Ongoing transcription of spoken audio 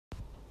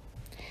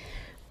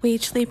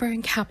Wage, Labor,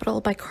 and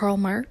Capital by Karl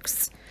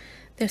Marx.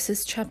 This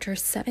is Chapter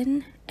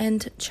 7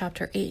 and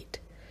Chapter 8.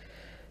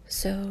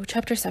 So,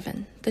 Chapter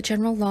 7, the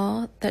general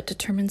law that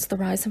determines the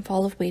rise and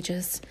fall of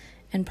wages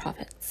and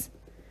profits.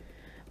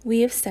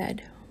 We have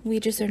said,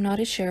 wages are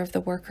not a share of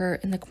the worker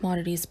in the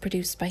commodities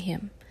produced by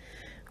him.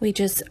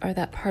 Wages are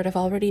that part of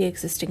already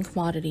existing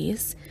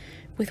commodities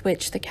with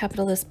which the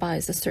capitalist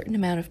buys a certain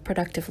amount of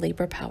productive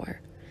labor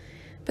power.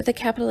 But the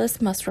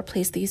capitalist must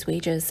replace these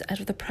wages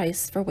out of the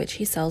price for which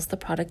he sells the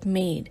product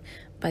made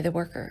by the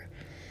worker.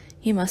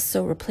 He must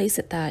so replace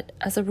it that,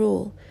 as a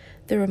rule,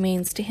 there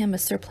remains to him a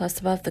surplus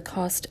above the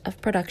cost of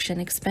production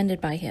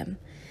expended by him.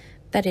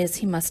 That is,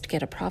 he must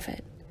get a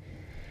profit.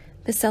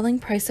 The selling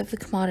price of the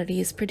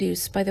commodities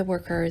produced by the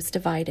worker is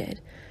divided,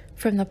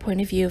 from the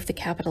point of view of the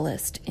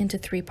capitalist, into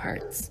three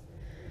parts.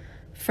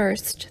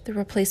 First, the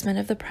replacement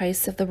of the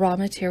price of the raw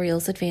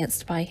materials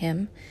advanced by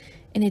him,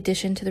 in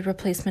addition to the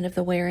replacement of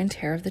the wear and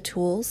tear of the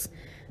tools,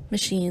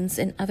 machines,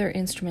 and other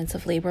instruments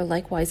of labor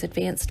likewise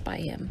advanced by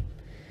him.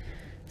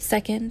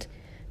 Second,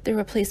 the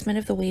replacement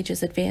of the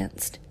wages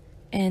advanced.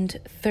 And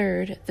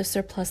third, the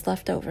surplus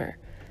left over,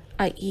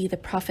 i.e. the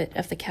profit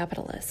of the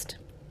capitalist.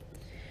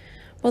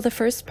 While the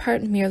first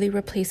part merely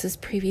replaces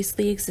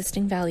previously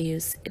existing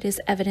values, it is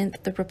evident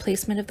that the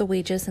replacement of the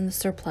wages and the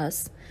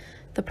surplus,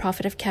 the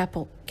profit of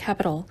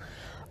capital,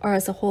 are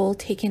as a whole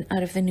taken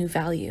out of the new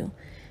value,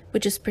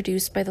 which is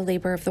produced by the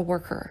labor of the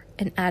worker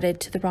and added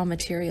to the raw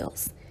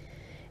materials.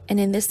 And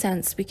in this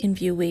sense, we can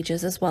view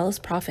wages as well as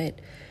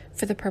profit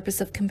for the purpose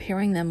of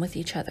comparing them with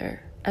each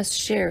other as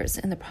shares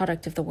in the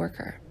product of the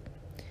worker.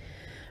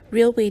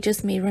 Real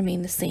wages may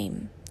remain the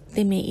same.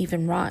 They may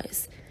even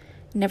rise.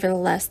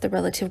 Nevertheless, the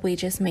relative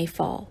wages may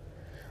fall.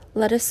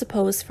 Let us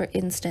suppose, for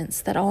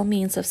instance, that all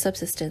means of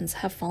subsistence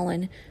have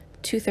fallen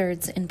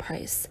 2/3 in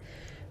price,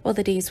 while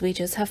the day's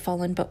wages have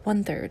fallen but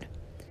 1/3.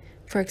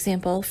 For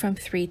example, from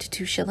 3 to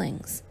 2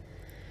 shillings.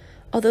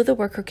 Although the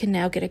worker can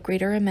now get a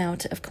greater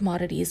amount of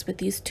commodities with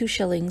these 2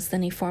 shillings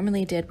than he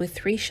formerly did with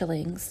 3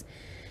 shillings,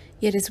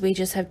 yet his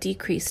wages have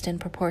decreased in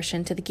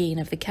proportion to the gain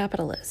of the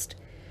capitalist.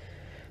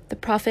 The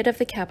profit of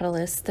the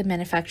capitalist, the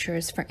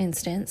manufacturers for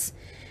instance,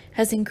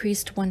 has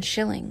increased 1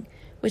 shilling,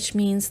 which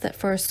means that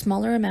for a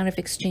smaller amount of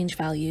exchange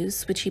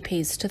values which he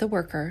pays to the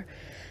worker,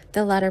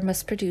 the latter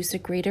must produce a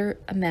greater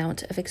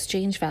amount of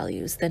exchange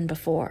values than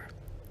before.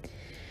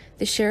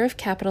 The share of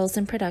capitals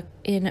in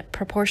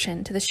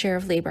proportion to the share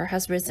of labor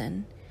has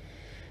risen.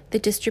 The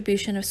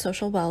distribution of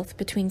social wealth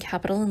between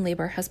capital and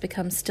labor has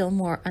become still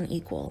more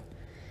unequal.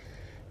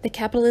 The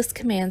capitalist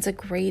commands a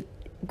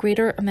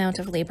greater amount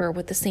of labor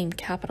with the same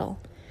capital.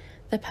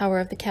 The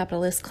power of the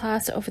capitalist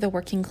class over the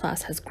working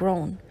class has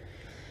grown.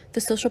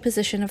 The social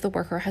position of the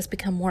worker has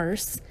become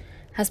worse,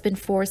 has been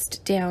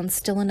forced down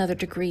still another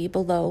degree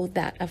below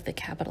that of the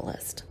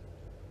capitalist.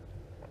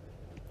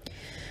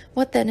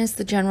 What then is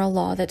the general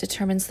law that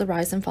determines the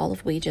rise and fall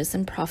of wages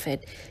and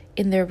profit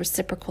in their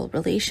reciprocal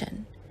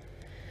relation?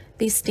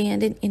 They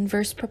stand in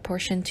inverse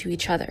proportion to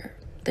each other.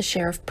 The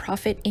share of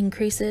profit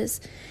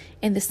increases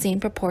in the same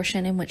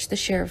proportion in which the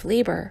share of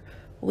labor,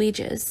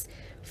 wages,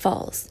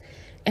 falls,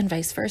 and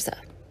vice versa.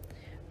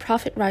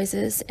 Profit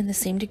rises in the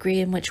same degree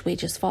in which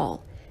wages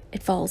fall.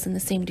 It falls in the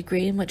same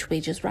degree in which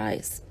wages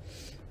rise.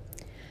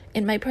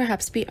 It might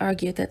perhaps be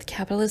argued that the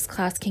capitalist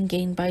class can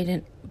gain by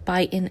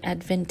an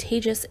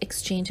advantageous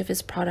exchange of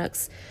his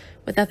products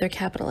with other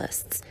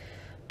capitalists,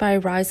 by a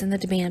rise in the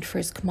demand for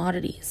his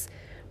commodities,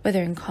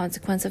 whether in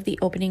consequence of the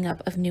opening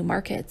up of new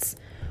markets,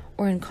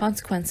 or in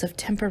consequence of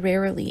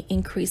temporarily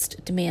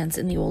increased demands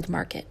in the old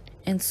market,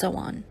 and so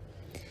on.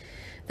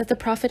 That the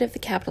profit of the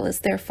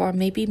capitalist, therefore,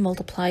 may be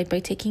multiplied by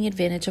taking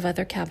advantage of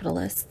other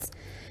capitalists,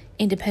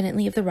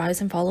 independently of the rise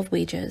and fall of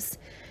wages,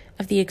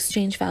 of the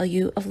exchange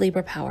value of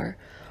labor power,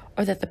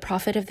 or that the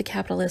profit of the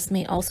capitalist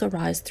may also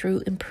rise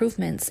through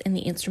improvements in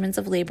the instruments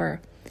of labor,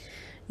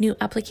 new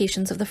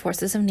applications of the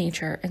forces of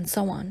nature, and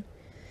so on.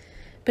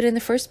 But in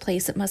the first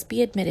place, it must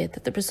be admitted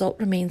that the result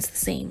remains the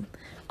same,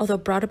 although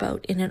brought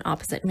about in an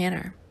opposite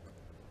manner.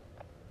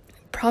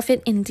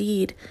 Profit,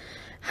 indeed,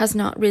 has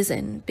not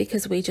risen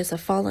because wages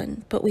have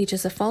fallen, but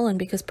wages have fallen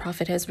because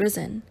profit has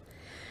risen.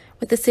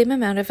 With the same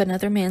amount of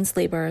another man's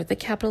labor, the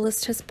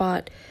capitalist has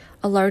bought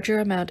a larger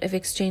amount of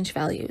exchange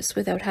values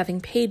without having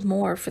paid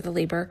more for the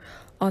labor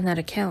on that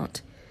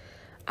account,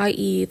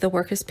 i.e. the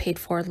work is paid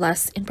for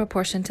less in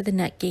proportion to the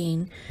net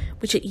gain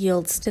which it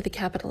yields to the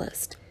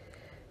capitalist.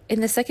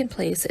 In the second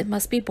place, it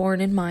must be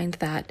borne in mind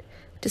that,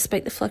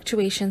 despite the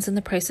fluctuations in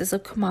the prices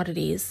of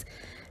commodities,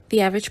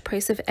 the average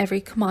price of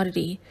every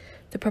commodity,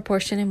 the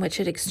proportion in which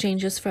it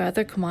exchanges for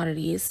other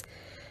commodities,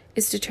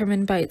 is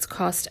determined by its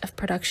cost of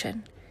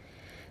production.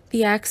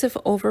 The acts of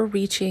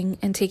overreaching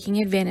and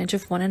taking advantage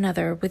of one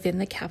another within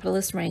the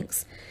capitalist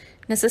ranks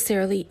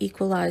necessarily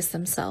equalize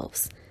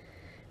themselves.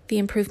 The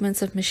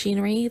improvements of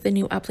machinery, the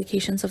new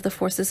applications of the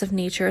forces of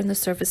nature in the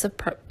service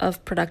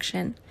of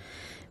production,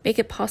 make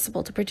it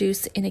possible to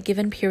produce in a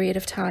given period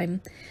of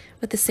time,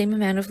 with the same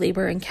amount of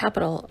labor and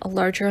capital, a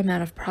larger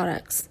amount of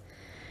products,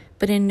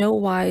 but in no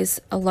wise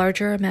a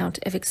larger amount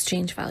of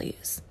exchange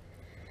values.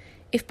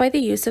 If by the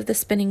use of the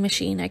spinning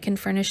machine I can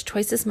furnish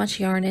twice as much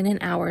yarn in an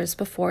hour as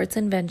before its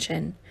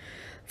invention,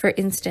 for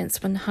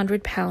instance,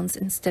 100 pounds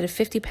instead of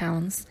 50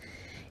 pounds,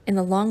 in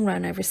the long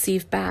run I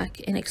receive back,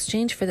 in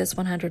exchange for this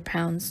 100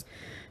 pounds,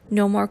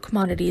 no more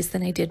commodities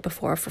than I did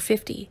before for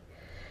 50,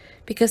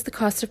 because the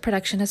cost of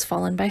production has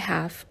fallen by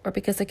half, or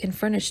because I can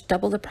furnish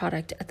double the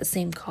product at the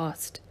same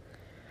cost.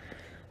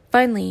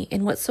 Finally,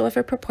 in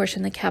whatsoever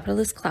proportion the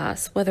capitalist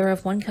class, whether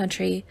of one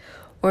country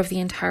or of the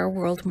entire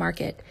world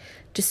market,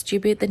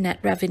 distribute the net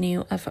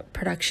revenue of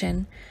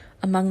production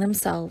among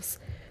themselves,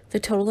 the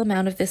total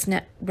amount of this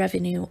net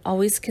revenue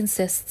always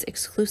consists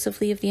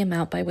exclusively of the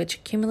amount by which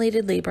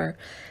accumulated labor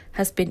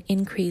has been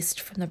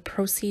increased from the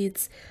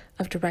proceeds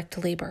of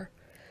direct labor.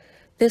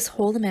 This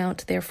whole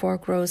amount, therefore,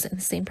 grows in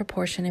the same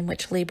proportion in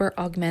which labor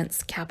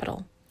augments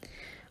capital,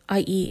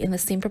 i.e., in the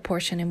same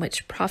proportion in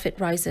which profit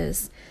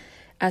rises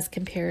as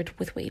compared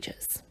with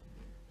wages.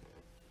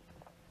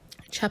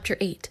 Chapter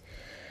 8.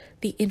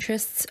 The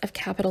interests of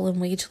capital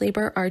and wage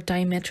labor are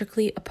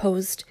diametrically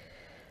opposed.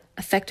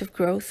 Effective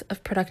growth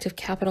of productive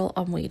capital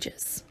on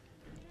wages.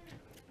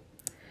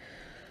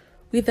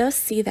 We thus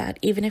see that,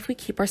 even if we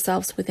keep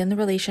ourselves within the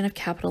relation of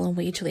capital and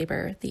wage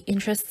labor, the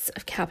interests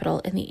of capital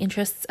and the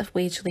interests of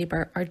wage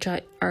labor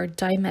are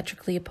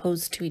diametrically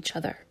opposed to each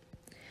other.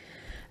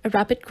 A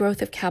rapid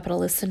growth of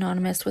capital is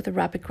synonymous with a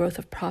rapid growth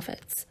of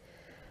profits.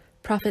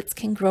 Profits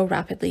can grow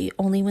rapidly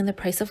only when the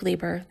price of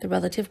labor, the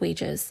relative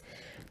wages,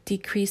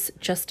 decrease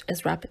just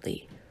as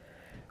rapidly.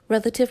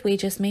 Relative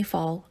wages may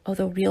fall,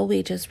 although real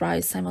wages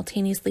rise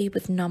simultaneously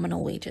with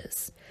nominal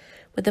wages,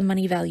 with the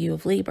money value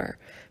of labor,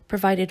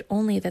 provided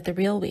only that the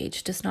real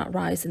wage does not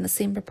rise in the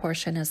same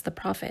proportion as the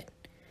profit.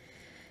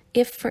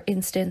 If, for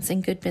instance,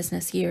 in good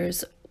business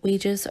years,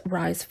 wages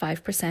rise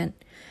 5%,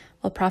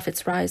 while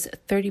profits rise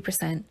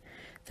 30%,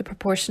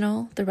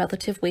 the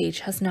relative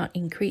wage has not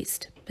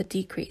increased, but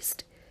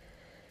decreased.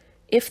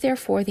 If,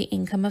 therefore, the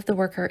income of the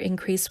worker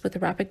increased with the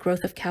rapid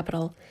growth of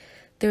capital,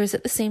 there is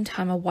at the same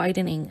time a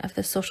widening of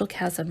the social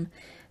chasm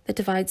that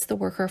divides the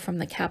worker from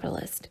the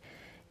capitalist,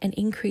 an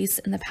increase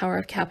in the power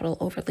of capital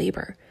over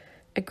labor,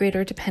 a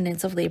greater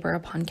dependence of labor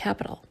upon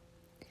capital.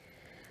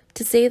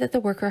 To say that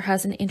the worker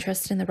has an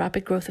interest in the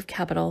rapid growth of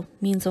capital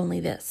means only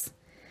this,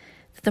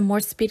 that the more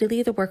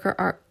speedily the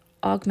worker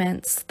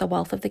augments the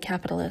wealth of the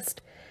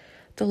capitalist,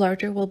 the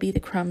larger will be the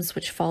crumbs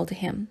which fall to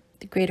him,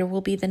 the greater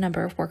will be the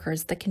number of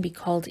workers that can be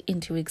called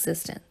into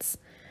existence.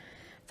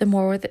 The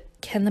more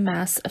can the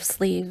mass of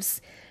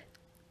slaves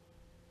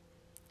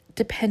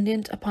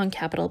dependent upon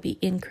capital be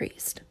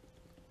increased.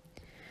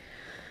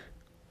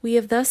 We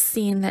have thus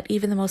seen that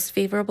even the most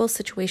favorable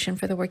situation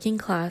for the working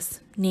class,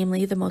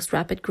 namely the most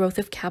rapid growth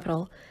of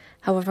capital,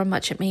 however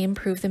much it may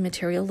improve the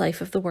material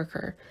life of the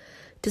worker,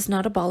 does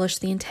not abolish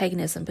the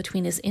antagonism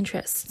between his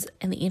interests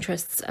and the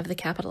interests of the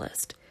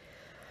capitalist.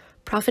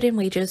 Profit and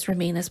wages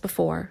remain as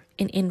before,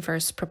 in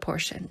inverse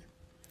proportion.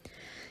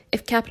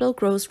 If capital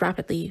grows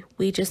rapidly,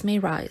 wages may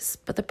rise,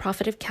 but the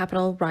profit of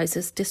capital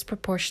rises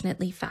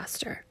disproportionately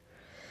faster.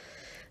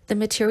 The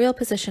material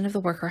position of the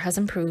worker has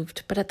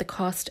improved, but at the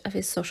cost of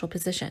his social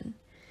position.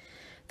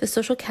 The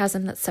social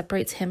chasm that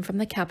separates him from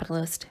the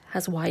capitalist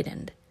has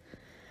widened.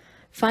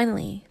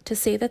 Finally, to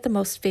say that the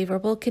most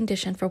favorable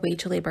condition for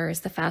wage labor is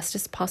the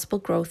fastest possible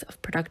growth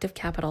of productive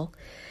capital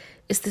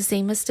is the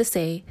same as to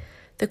say,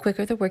 the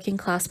quicker the working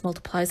class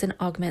multiplies and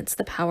augments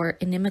the power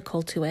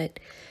inimical to it,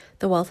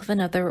 the wealth of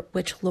another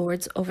which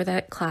lords over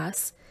that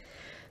class,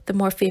 the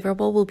more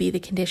favorable will be the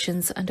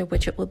conditions under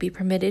which it will be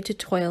permitted to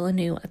toil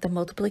anew at the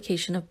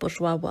multiplication of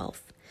bourgeois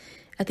wealth,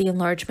 at the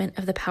enlargement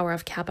of the power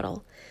of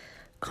capital,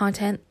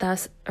 content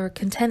thus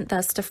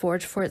to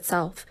forge for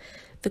itself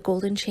the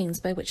golden chains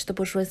by which the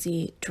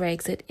bourgeoisie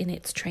drags it in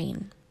its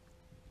train.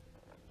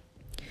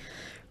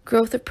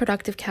 Growth of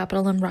productive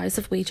capital and rise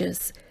of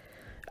wages,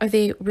 are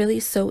they really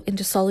so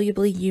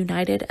indissolubly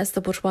united as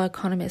the bourgeois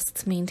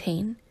economists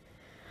maintain?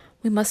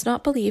 We must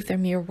not believe their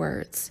mere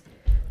words.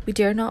 We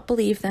dare not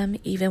believe them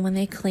even when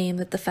they claim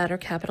that the fatter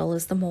capital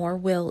is the more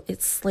will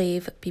its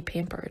slave be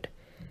pampered.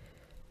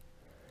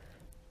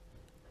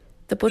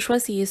 The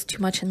bourgeoisie is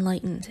too much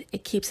enlightened.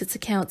 It keeps its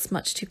accounts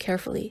much too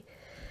carefully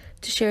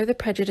to share the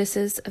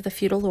prejudices of the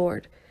feudal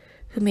lord,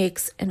 who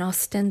makes an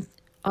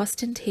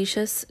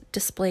ostentatious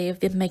display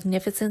of the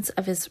magnificence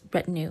of his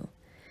retinue.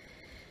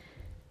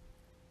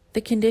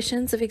 The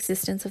conditions of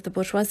existence of the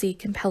bourgeoisie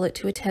compel it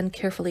to attend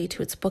carefully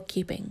to its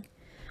bookkeeping.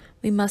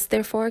 We must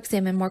therefore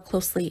examine more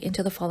closely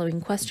into the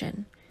following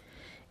question.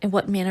 In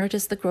what manner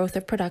does the growth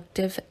of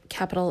productive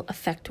capital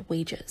affect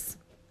wages?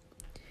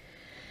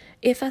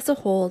 If as a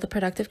whole the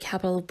productive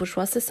capital of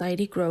bourgeois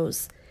society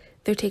grows,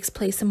 there takes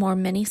place a more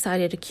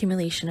many-sided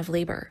accumulation of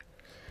labor.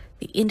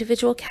 The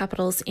individual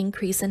capitals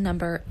increase in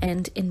number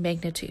and in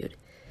magnitude.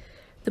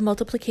 The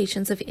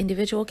multiplications of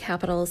individual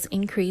capitals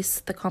increase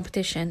the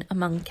competition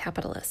among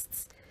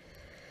capitalists.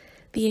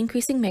 The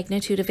increasing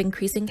magnitude of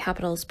increasing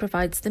capitals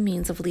provides the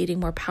means of leading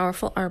more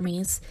powerful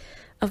armies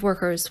of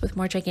workers with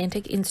more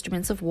gigantic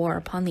instruments of war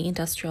upon the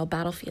industrial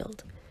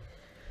battlefield.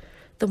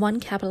 The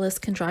one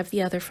capitalist can drive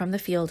the other from the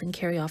field and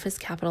carry off his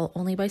capital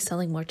only by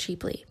selling more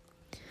cheaply.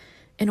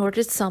 In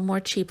order to sell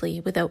more cheaply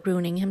without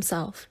ruining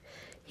himself,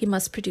 he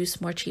must produce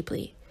more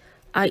cheaply,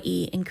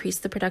 i.e., increase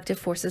the productive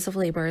forces of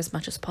labor as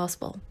much as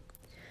possible.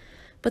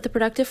 But the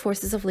productive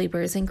forces of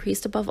labor is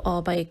increased above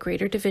all by a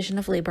greater division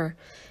of labor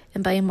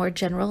and by a more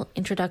general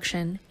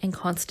introduction and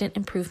constant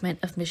improvement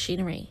of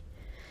machinery.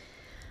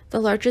 The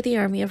larger the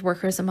army of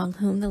workers among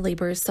whom the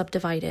labor is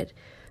subdivided,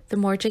 the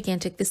more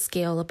gigantic the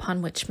scale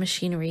upon which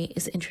machinery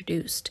is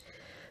introduced,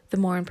 the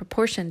more in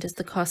proportion does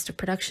the cost of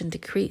production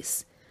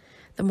decrease,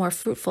 the more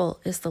fruitful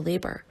is the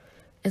labor,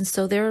 and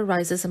so there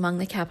arises among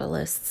the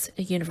capitalists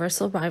a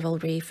universal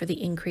rivalry for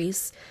the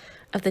increase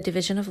of the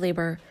division of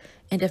labor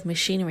and of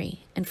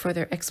machinery and for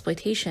their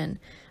exploitation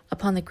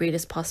upon the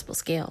greatest possible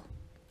scale.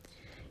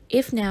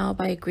 If now,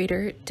 by a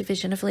greater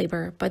division of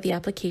labor, by the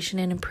application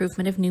and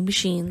improvement of new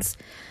machines,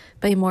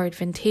 by a more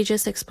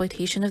advantageous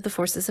exploitation of the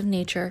forces of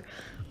nature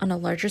on a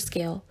larger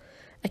scale,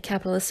 a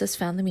capitalist has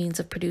found the means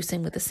of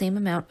producing with the same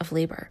amount of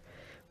labor,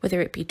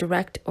 whether it be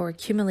direct or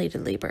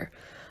accumulated labor,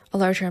 a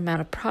larger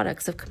amount of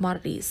products of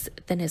commodities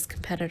than his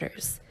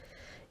competitors.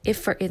 If,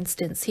 for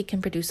instance, he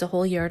can produce a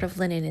whole yard of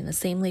linen in the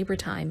same labor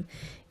time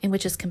in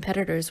which his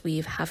competitors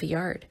weave half a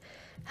yard,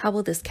 how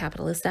will this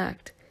capitalist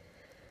act?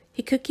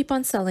 He could keep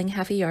on selling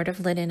half a yard of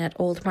linen at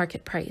old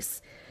market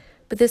price,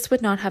 but this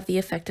would not have the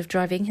effect of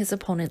driving his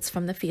opponents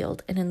from the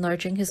field and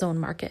enlarging his own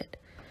market.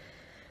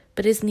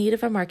 But his need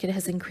of a market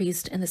has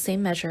increased in the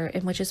same measure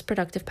in which his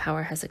productive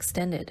power has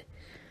extended.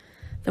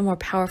 The more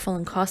powerful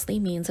and costly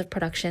means of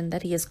production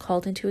that he has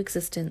called into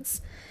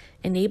existence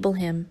enable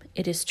him,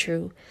 it is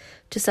true,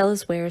 to sell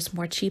his wares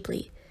more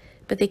cheaply,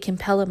 but they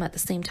compel him at the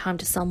same time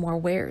to sell more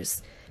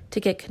wares,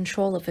 to get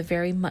control of a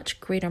very much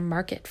greater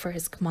market for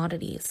his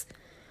commodities.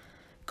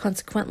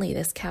 Consequently,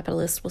 this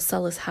capitalist will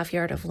sell his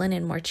half-yard of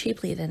linen more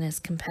cheaply than his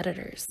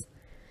competitors.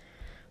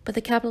 But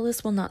the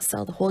capitalist will not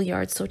sell the whole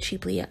yard so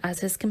cheaply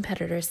as his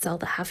competitors sell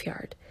the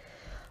half-yard,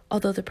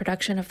 although the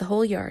production of the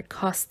whole yard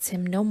costs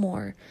him no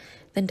more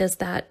than does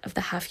that of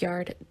the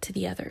half-yard to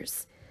the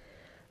others.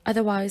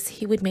 Otherwise,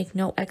 he would make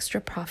no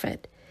extra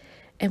profit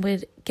and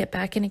would get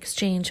back in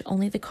exchange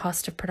only the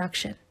cost of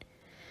production.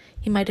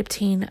 He might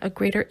obtain a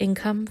greater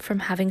income from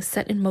having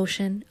set in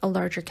motion a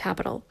larger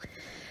capital,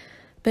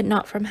 but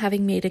not from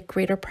having made a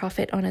greater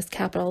profit on his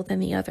capital than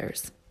the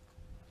others.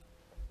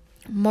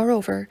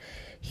 Moreover,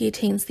 he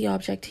attains the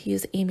object he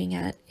is aiming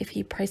at if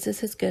he prices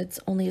his goods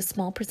only a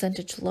small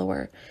percentage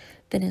lower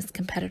than his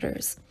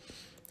competitors.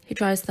 He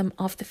drives them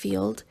off the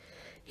field.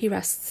 He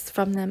wrests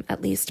from them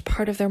at least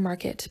part of their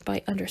market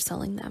by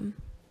underselling them.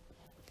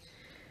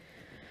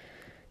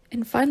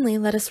 And finally,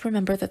 let us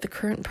remember that the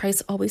current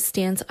price always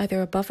stands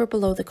either above or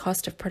below the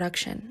cost of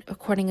production,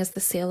 according as the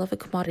sale of a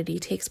commodity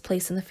takes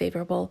place in the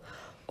favorable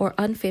or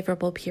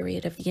unfavorable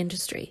period of the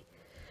industry.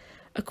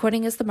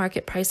 According as the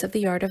market price of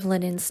the yard of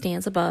linen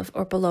stands above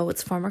or below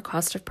its former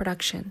cost of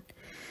production,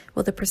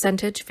 will the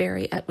percentage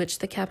vary at which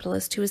the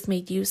capitalist who has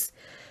made use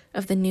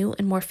of the new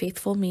and more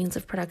faithful means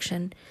of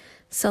production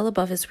sell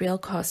above his real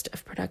cost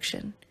of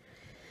production.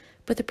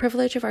 But the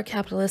privilege of our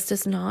capitalists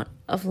is not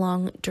of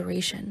long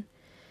duration.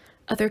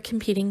 Other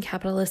competing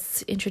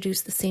capitalists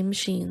introduce the same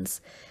machines,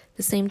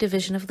 the same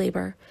division of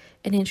labor,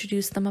 and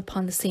introduce them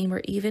upon the same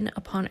or even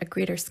upon a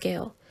greater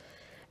scale.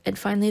 And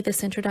finally,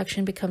 this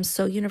introduction becomes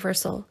so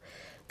universal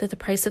that the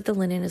price of the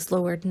linen is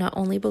lowered not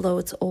only below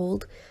its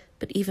old,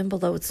 but even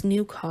below its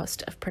new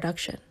cost of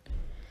production.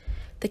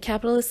 The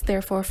capitalists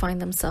therefore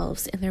find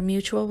themselves in their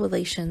mutual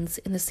relations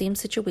in the same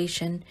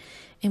situation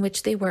in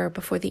which they were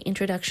before the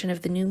introduction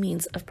of the new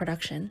means of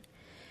production.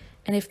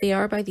 And if they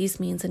are by these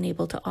means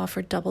enabled to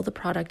offer double the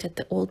product at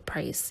the old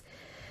price,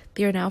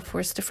 they are now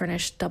forced to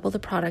furnish double the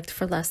product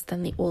for less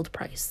than the old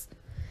price.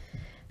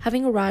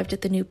 Having arrived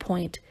at the new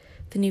point,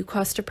 the new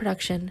cost of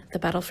production, the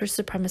battle for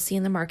supremacy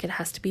in the market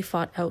has to be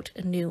fought out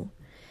anew.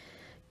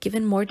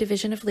 Given more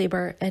division of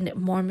labor and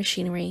more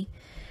machinery,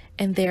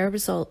 and there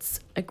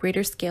results a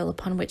greater scale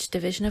upon which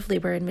division of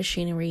labor and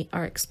machinery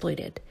are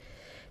exploited,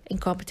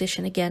 and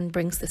competition again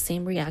brings the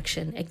same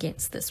reaction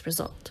against this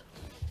result.